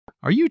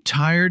Are you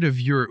tired of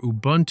your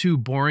Ubuntu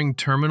boring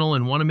terminal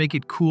and want to make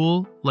it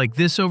cool, like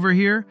this over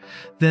here?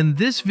 Then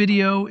this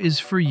video is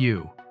for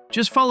you.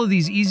 Just follow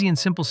these easy and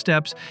simple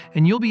steps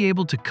and you'll be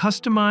able to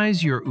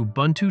customize your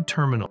Ubuntu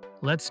terminal.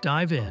 Let's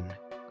dive in.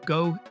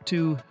 Go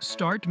to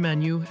Start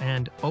menu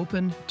and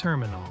open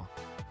Terminal.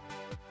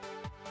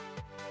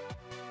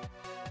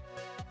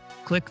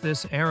 Click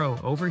this arrow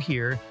over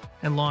here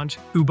and launch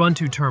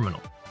Ubuntu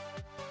Terminal.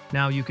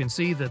 Now you can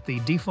see that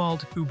the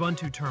default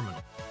Ubuntu terminal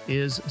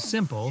is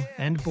simple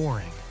and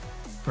boring.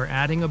 For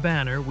adding a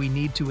banner, we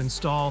need to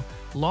install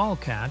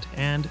Lolcat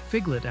and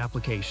Figlet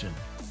application.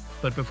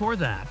 But before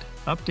that,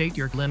 update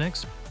your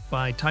Linux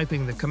by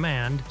typing the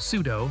command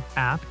sudo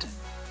apt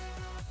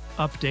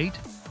update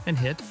and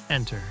hit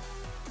enter.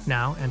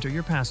 Now enter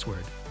your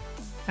password.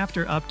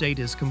 After update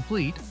is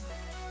complete,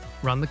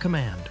 run the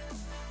command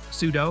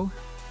sudo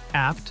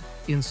apt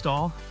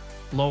install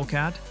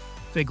lolcat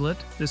Figlet.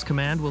 This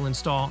command will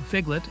install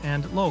Figlet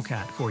and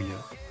Lolcat for you.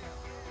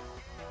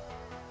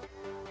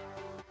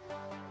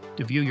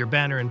 To view your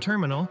banner and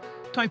terminal,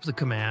 type the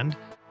command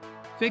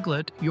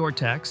Figlet your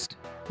text,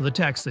 the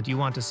text that you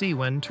want to see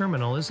when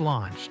terminal is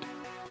launched.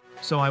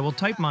 So I will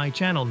type my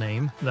channel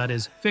name, that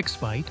is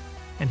Fixbyte,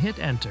 and hit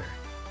enter.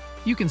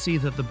 You can see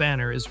that the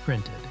banner is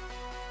printed.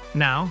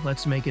 Now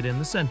let's make it in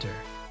the center.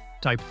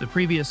 Type the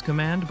previous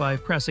command by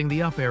pressing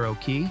the up arrow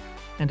key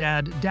and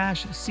add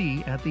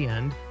 -C at the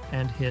end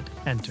and hit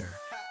enter.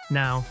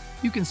 Now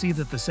you can see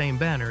that the same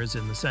banner is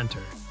in the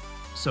center.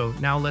 So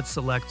now let's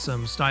select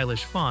some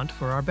stylish font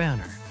for our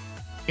banner.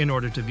 In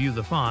order to view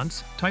the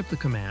fonts, type the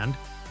command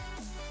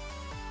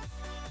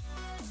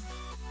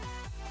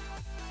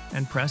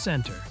and press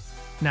enter.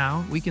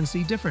 Now we can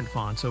see different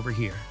fonts over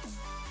here.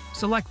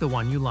 Select the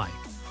one you like.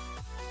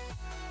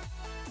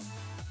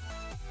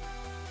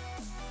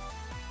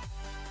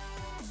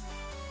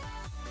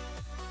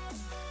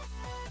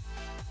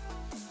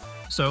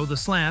 So the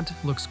slant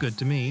looks good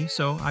to me,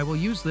 so I will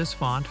use this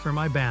font for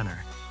my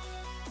banner.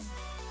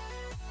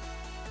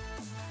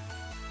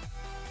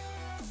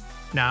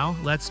 Now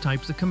let's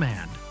type the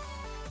command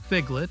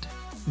Figlet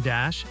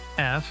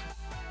 -F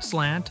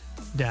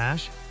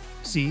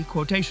 /C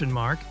quotation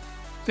mark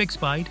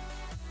Fixbyte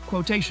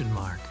quotation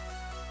mark.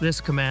 This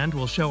command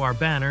will show our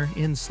banner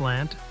in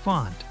slant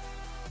font.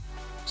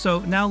 So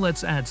now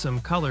let's add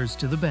some colors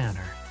to the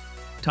banner.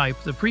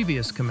 Type the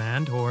previous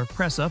command or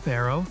press up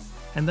arrow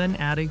and then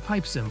add a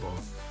pipe symbol.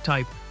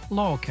 Type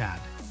lolcat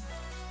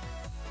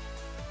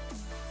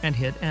and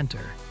hit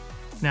enter.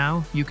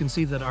 Now you can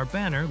see that our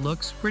banner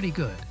looks pretty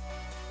good.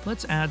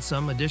 Let's add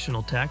some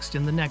additional text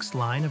in the next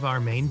line of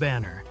our main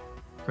banner.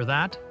 For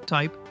that,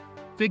 type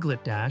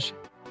Figlet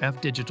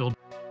 -F digital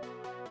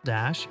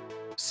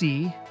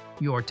 -C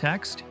your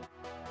text,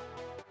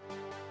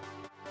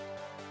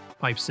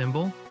 pipe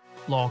symbol,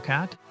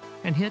 lolcat,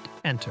 and hit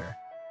enter.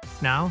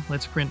 Now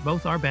let's print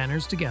both our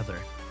banners together.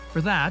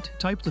 For that,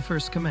 type the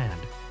first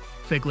command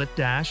Figlet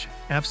 -F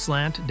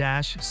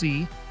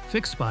 /C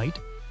Fixbyte,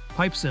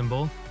 pipe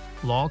symbol,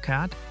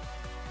 lolcat,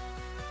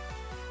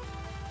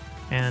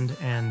 and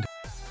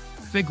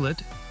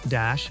Figlet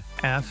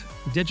 -F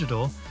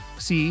digital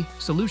C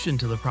solution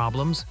to the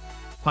problems,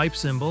 pipe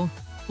symbol,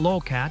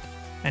 lolcat,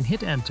 and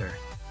hit enter.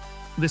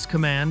 This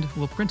command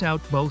will print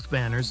out both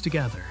banners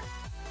together.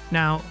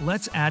 Now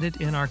let's add it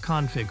in our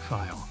config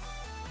file.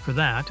 For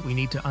that, we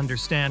need to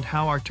understand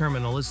how our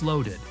terminal is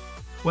loaded,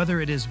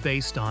 whether it is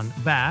based on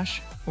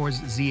Bash or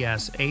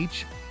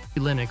ZSH.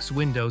 Linux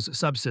Windows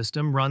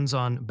Subsystem runs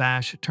on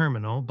Bash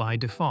terminal by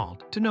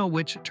default. To know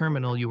which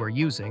terminal you are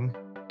using,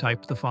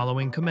 type the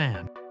following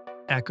command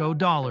echo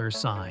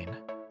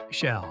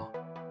 $shell.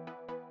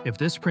 If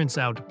this prints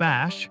out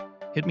Bash,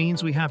 it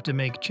means we have to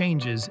make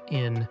changes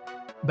in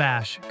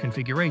Bash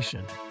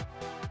configuration.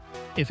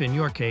 If in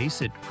your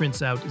case it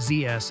prints out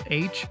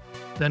ZSH,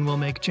 then we'll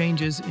make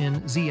changes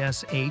in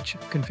ZSH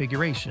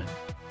configuration.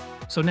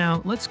 So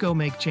now let's go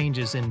make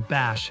changes in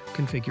Bash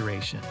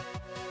configuration.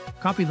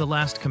 Copy the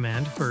last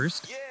command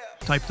first,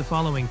 type the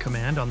following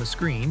command on the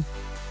screen,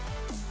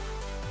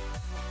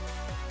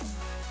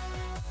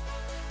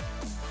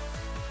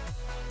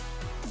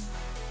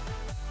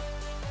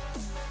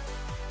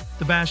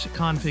 the Bash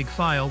config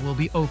file will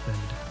be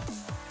opened.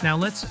 Now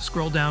let's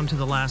scroll down to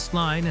the last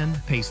line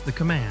and paste the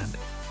command.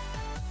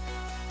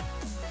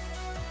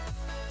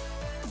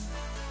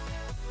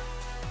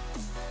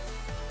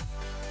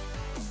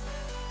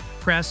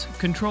 Press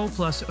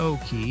Ctrl+O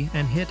key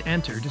and hit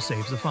enter to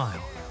save the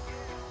file.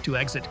 To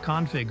exit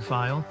config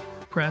file,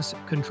 press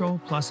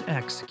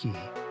Ctrl+X key.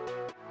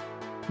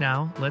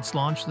 Now let's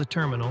launch the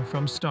terminal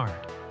from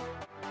start.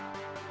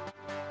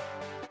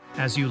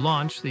 As you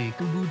launch the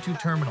Ubuntu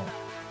terminal,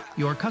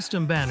 your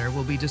custom banner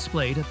will be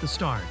displayed at the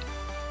start.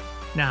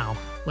 Now,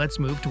 let's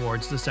move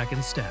towards the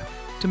second step,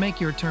 to make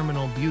your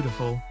terminal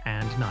beautiful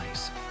and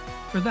nice.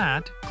 For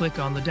that, click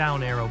on the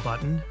down arrow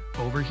button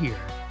over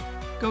here.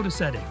 Go to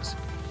Settings.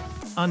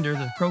 Under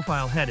the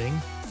Profile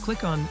heading,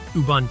 click on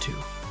Ubuntu.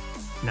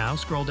 Now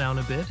scroll down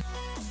a bit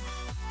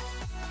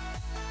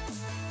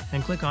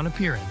and click on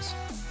Appearance.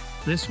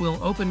 This will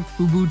open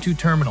Ubuntu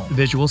Terminal.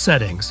 Visual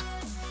Settings.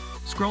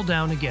 Scroll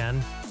down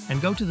again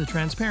and go to the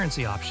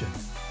Transparency option.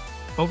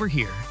 Over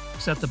here,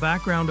 set the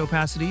background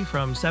opacity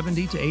from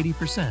 70 to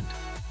 80%.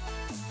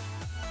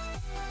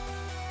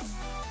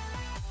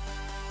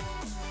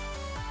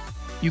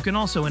 You can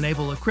also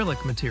enable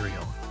acrylic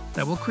material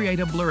that will create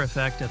a blur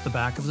effect at the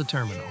back of the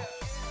terminal.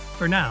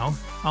 For now,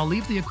 I'll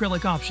leave the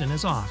acrylic option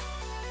as off.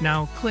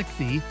 Now click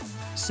the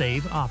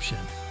Save option.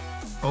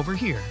 Over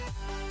here,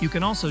 you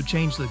can also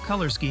change the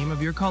color scheme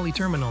of your Kali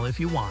terminal if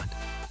you want.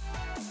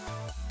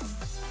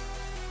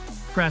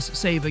 Press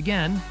Save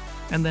again,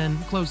 and then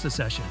close the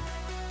session.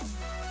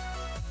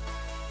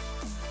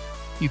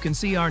 You can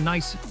see our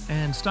nice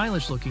and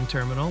stylish-looking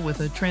terminal with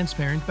a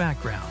transparent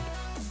background.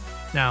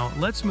 Now,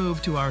 let's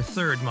move to our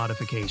third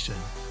modification.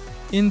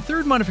 In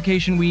third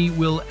modification, we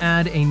will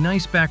add a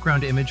nice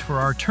background image for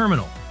our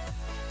terminal.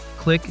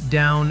 Click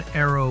down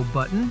arrow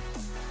button.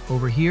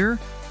 Over here,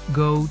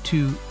 go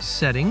to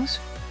Settings.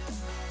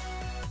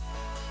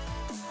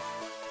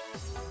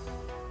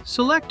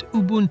 Select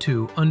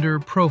Ubuntu under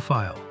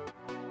Profile.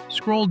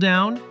 Scroll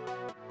down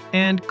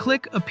and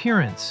click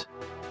Appearance.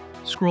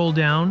 Scroll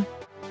down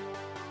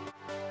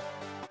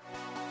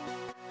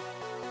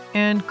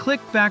and click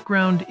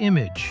Background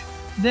Image.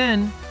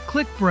 Then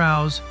click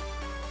Browse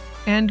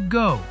and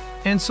Go,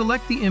 and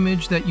select the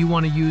image that you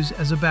want to use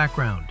as a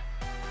background.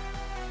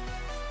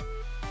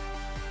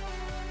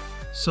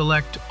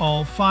 Select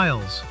All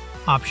Files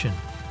option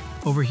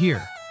over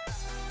here.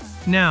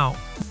 Now,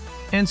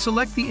 and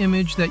select the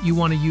image that you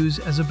want to use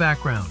as a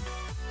background.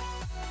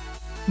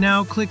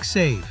 Now click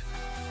Save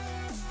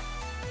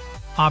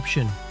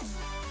option,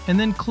 and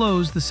then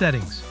close the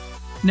settings.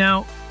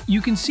 Now,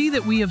 you can see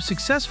that we have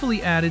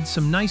successfully added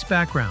some nice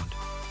background.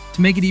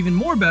 To make it even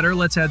more better,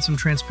 let's add some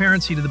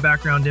transparency to the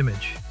background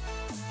image.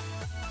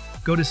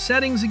 Go to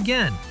Settings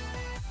again.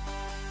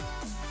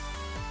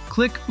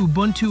 Click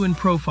Ubuntu in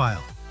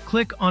Profile.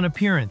 Click on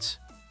Appearance.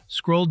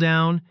 Scroll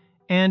down,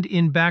 and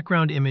in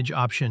Background Image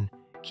option,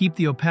 keep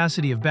the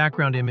opacity of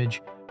background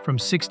image from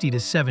 60 to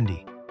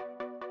 70.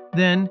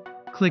 Then,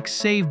 click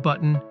Save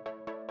button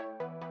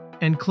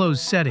and close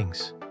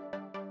Settings.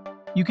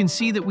 You can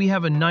see that we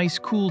have a nice,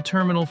 cool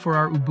terminal for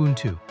our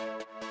Ubuntu.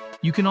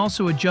 You can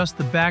also adjust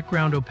the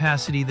background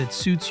opacity that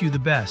suits you the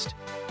best.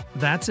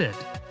 That's it.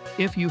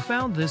 If you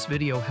found this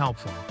video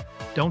helpful,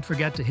 don't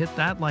forget to hit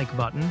that like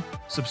button,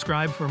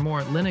 subscribe for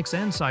more Linux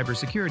and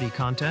cybersecurity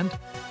content,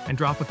 and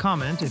drop a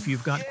comment if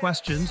you've got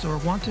questions or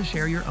want to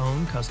share your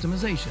own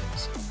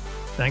customizations.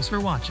 Thanks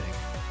for watching,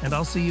 and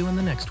I'll see you in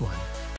the next one.